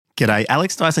G'day,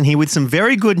 Alex Dyson here with some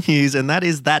very good news, and that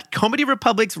is that Comedy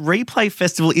Republic's Replay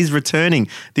Festival is returning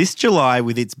this July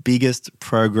with its biggest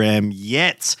program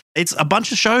yet. It's a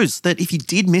bunch of shows that if you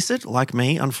did miss it, like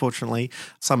me, unfortunately,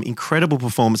 some incredible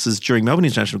performances during Melbourne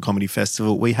International Comedy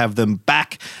Festival, we have them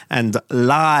back and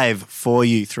live for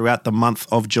you throughout the month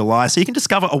of July. So you can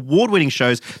discover award-winning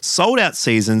shows, sold-out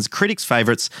seasons, critics'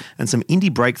 favourites, and some indie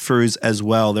breakthroughs as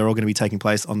well. They're all going to be taking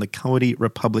place on the Comedy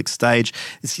Republic stage.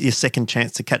 It's your second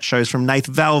chance to catch shows from Nath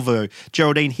Valvo,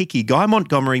 Geraldine Hickey, Guy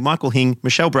Montgomery, Michael Hing,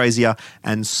 Michelle Brazier,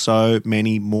 and so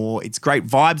many more. It's great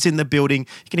vibes in the building.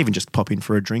 You can even just pop in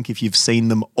for a drink if you've seen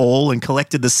them all and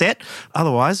collected the set.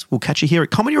 Otherwise, we'll catch you here at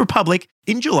Comedy Republic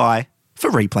in July for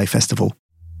Replay Festival.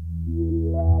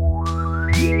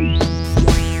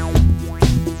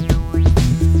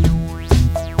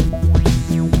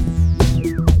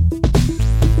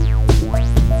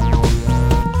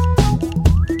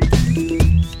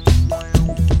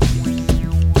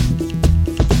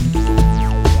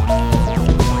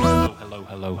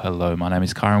 Hello, my name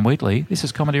is Kyron Wheatley. This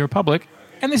is Comedy Republic,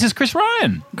 and this is Chris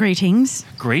Ryan. Greetings.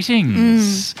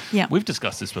 Yeah, we've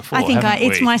discussed this before. I think haven't we?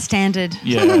 it's my standard.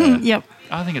 Yeah. Yep.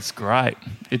 I think it's great.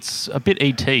 It's a bit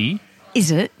ET.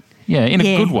 Is it? Yeah, in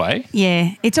a good way.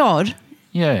 Yeah, it's odd,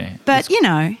 Yeah, but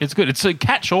it's good. It's a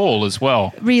catch-all as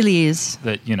well. really is.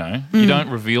 That you don't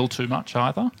reveal too much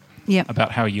either. Yep.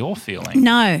 About how you're feeling.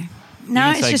 No, can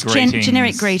it's say just greetings.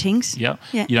 generic greetings. Yep.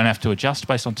 Yeah. You don't have to adjust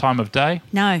based on time of day.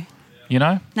 No.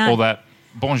 No. No. All that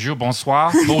bonjour,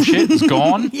 bonsoir bullshit is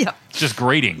gone. Yep. It's just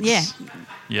greetings. Yeah.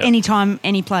 Yeah. Anytime,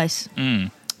 any place.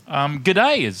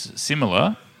 G'day is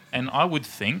similar, and I would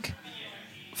think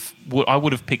I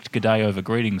would have picked G'day over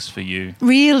greetings for you.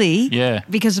 Really? Yeah.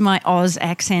 Because of my Oz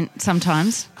accent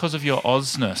sometimes. Because of your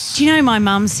Ozness. Do you know my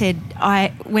mum said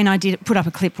when I did put up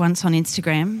a clip once on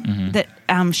Instagram that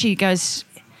she goes,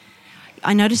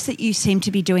 I noticed that you seem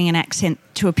to be doing an accent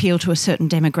to appeal to a certain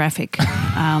demographic.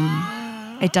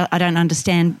 I don't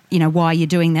understand, why you're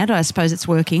doing that. I suppose it's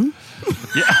working.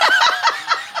 Yeah.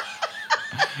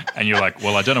 And you're like,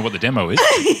 well, I don't know what the demo is,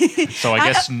 so I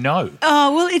guess no.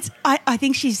 Oh well, I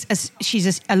think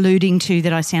she's alluding to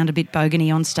that I sound a bit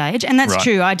bogany on stage, and that's Right.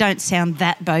 true. I don't sound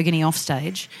that bogany off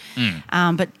stage,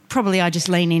 but probably I just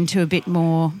lean into a bit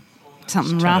more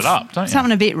something Just turn rough, it up, don't you?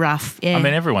 something a bit rough. Yeah. I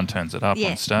mean, everyone turns it up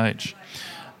Yeah. on stage.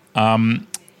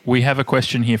 We have a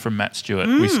question here from Matt Stewart.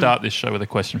 We start this show with a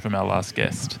question from our last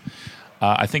guest.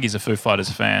 I think he's a Foo Fighters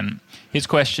fan. His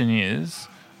question is,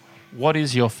 what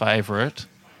is your favourite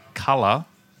colour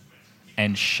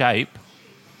and shape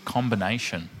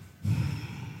combination?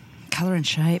 Colour and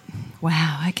shape.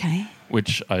 Wow. Okay.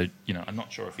 Which I'm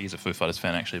not sure if he's a Foo Fighters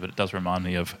fan actually, but it does remind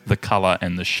me of The Colour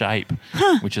and the Shape,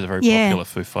 which is a very Yeah. popular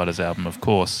Foo Fighters album, of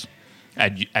course.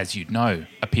 As you'd know,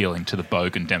 appealing to the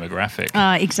bogan demographic.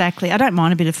 Exactly. I don't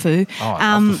mind a bit of Foo. Oh,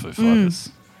 I love the Foo Fighters.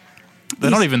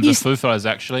 They're not even the Foo Fighters,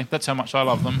 actually. That's how much I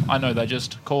love them. I know they're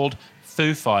just called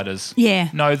Foo Fighters. Yeah.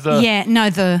 No, the... Yeah, no,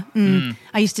 the...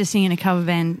 I used to sing in a cover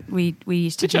band. We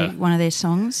used to Did do ya? one of their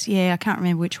songs. Yeah, I can't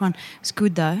remember which one. It was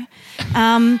good, though.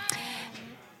 I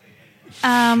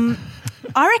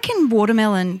reckon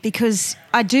watermelon, because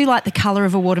I do like the colour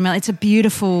of a watermelon. It's a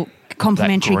beautiful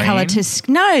complementary colour green?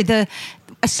 to...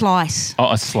 a slice. Oh,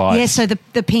 a slice. Yeah, so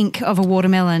the pink of a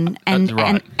watermelon and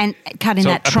right. and cut in So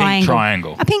that a pink triangle.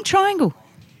 triangle. A pink triangle.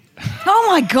 Oh,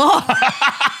 my God.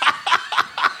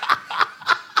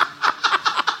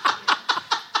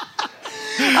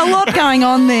 A lot going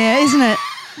on there, isn't it?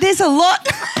 There's a lot.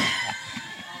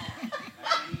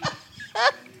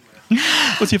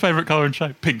 What's your favourite colour and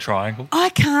shape? Pink triangle. I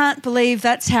can't believe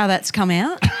that's how that's come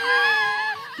out.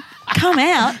 Come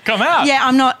out? Come out. Yeah,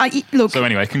 I'm not... look, So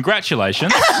anyway,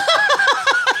 congratulations.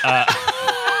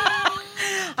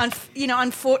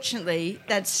 unfortunately,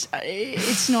 that's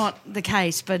it's not the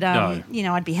case. But No.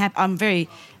 I'd be happy. I'm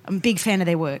a big fan of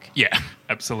their work. Yeah,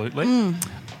 absolutely.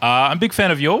 I'm a big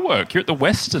fan of your work. You're at the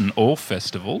Western All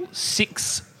Festival,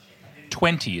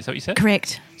 6:20. Is that what you said?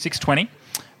 Correct. 6:20.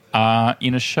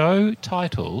 In a show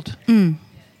titled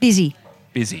Busy.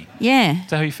 Busy. Yeah. Is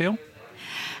that how you feel?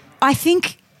 I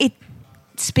think it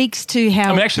speaks to how...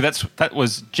 I mean, actually, that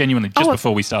was genuinely just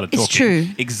before we started talking. it's true.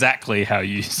 Exactly how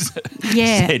you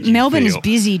Yeah, said you Melbourne feel. is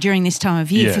busy during this time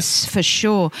of year, Yes. for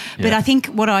sure. But Yeah. I think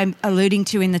what I'm alluding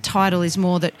to in the title is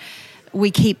more that we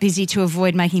keep busy to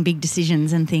avoid making big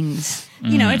decisions and things.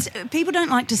 It's people don't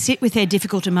like to sit with their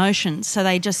difficult emotions, so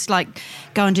they just like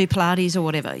go and do Pilates or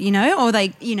whatever, or they,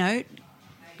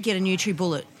 get a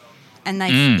NutriBullet, and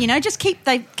they, just keep.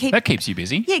 That keeps you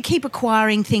busy. Yeah, keep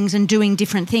acquiring things and doing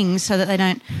different things so that they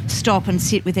don't stop and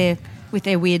sit with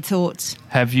their weird thoughts.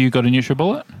 Have you got a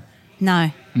NutriBullet?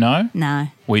 No. No? No.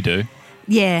 We do.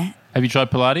 Yeah. Have you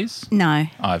tried Pilates? No.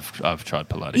 I've tried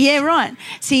Pilates. Yeah, right.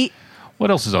 See, What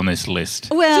else is on this list?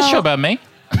 Well- Is this show about me?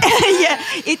 yeah,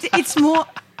 it's more.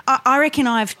 I reckon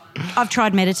I've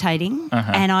tried meditating,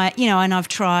 and I've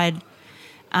tried.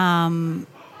 I've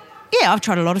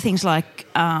tried a lot of things like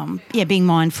being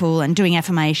mindful and doing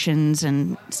affirmations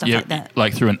and stuff like that.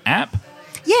 Like through an app?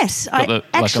 Yes, Like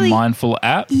a mindful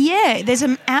app? Yeah, there's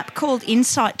an app called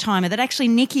Insight Timer that actually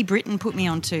Nikki Britton put me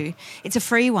onto. It's a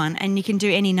free one, and you can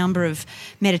do any number of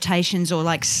meditations or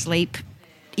like sleep,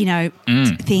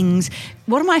 things.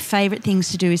 One of my favourite things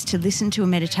to do is to listen to a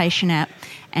meditation app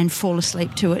and fall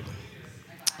asleep to it.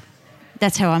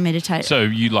 That's how I meditate. So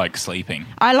you like sleeping?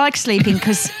 I like sleeping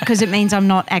because it means I'm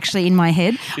not actually in my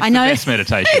head. It's the best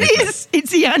meditation. It is.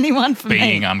 It's the only one for me.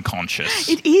 Being unconscious.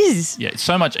 It is. Yeah, it's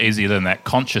so much easier than that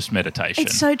conscious meditation.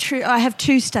 It's so true. I have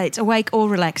two states, awake or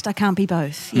relaxed. I can't be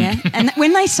both, yeah? And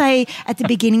when they say at the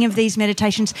beginning of these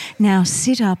meditations, now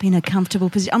sit up in a comfortable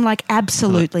position, I'm like,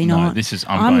 absolutely No, not. I'm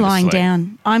I'm going to lying sleep.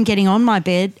 down. I'm getting on my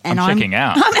bed and I'm checking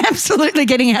out. I'm absolutely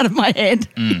getting out of my head.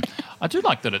 I do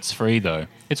like that it's free, though.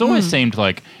 It's always seemed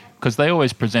like, because they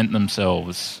always present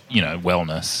themselves,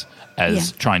 wellness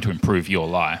as trying to improve your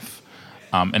life.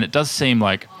 And it does seem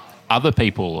like other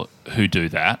people who do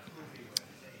that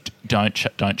don't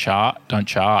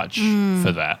charge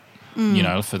for that,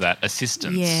 for that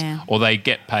assistance. Yeah. Or they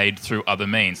get paid through other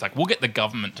means. Like, we'll get the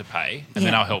government to pay and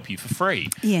then I'll help you for free.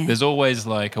 Yeah. There's always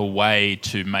like a way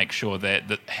to make sure that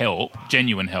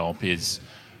genuine help is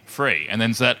free. And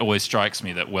then so that always strikes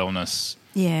me that wellness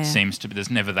seems to be, there's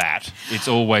never that. It's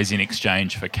always in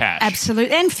exchange for cash.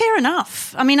 Absolutely. And fair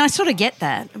enough. I mean, I sort of get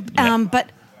that. Yeah.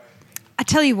 But I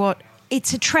tell you what,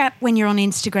 it's a trap when you're on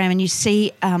Instagram and you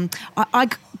see, I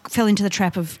fell into the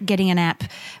trap of getting an app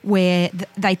where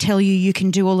they tell you can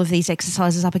do all of these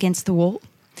exercises up against the wall.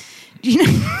 Do you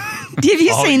know? Have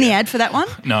you seen the ad for that one?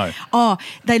 No. Oh,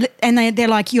 they're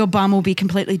like, your bum will be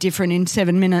completely different in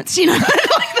 7 minutes, like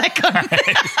that kind of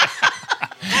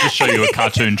Just show you a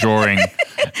cartoon drawing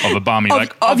of a bum. You're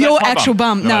like, of that's your my actual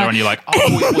bum. No. And you're like,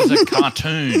 it was a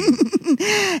cartoon.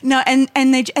 No,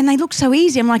 and they look so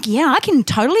easy. I'm like, yeah, I can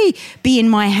totally be in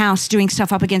my house doing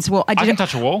stuff up against the wall. I can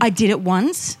touch a wall. I did it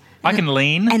once. I can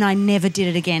lean. And I never did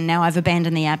it again. Now I've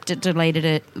abandoned the app, deleted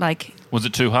it. Was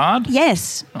it too hard?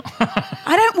 Yes.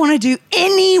 I don't want to do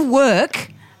any work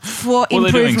for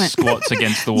improvement. They're doing squats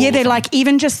against the wall. Yeah, they're like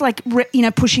even just like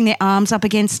pushing their arms up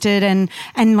against it and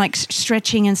like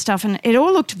stretching and stuff, and it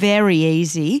all looked very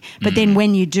easy. But then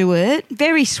when you do it,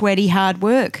 very sweaty, hard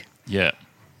work. Yeah.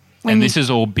 And this is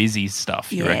all busy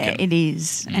stuff, you reckon? Yeah, it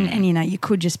is. And you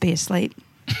could just be asleep.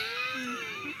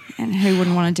 And who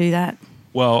wouldn't want to do that?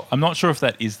 Well, I'm not sure if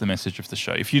that is the message of the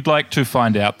show. If you'd like to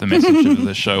find out the message of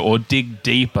the show or dig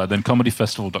deeper, then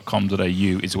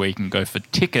comedyfestival.com.au is where you can go for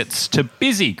tickets to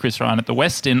Busy, Chris Ryan at the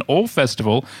West End All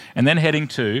Festival, and then heading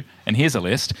to, and here's a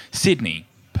list, Sydney,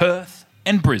 Perth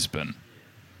and Brisbane.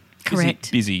 Correct.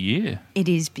 Busy year. It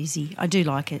is busy. I do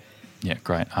like it. Yeah,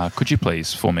 great. Could you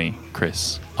please, for me,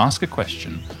 Chris, ask a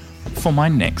question for my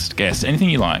next guest? Anything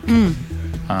you like.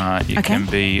 It can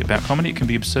be about comedy, it can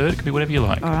be absurd, it can be whatever you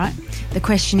like. All right. The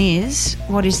question is,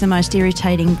 what is the most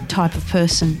irritating type of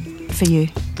person for you?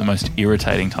 The most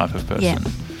irritating type of person? Yeah.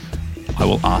 I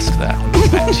will ask that.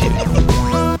 Back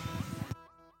to you.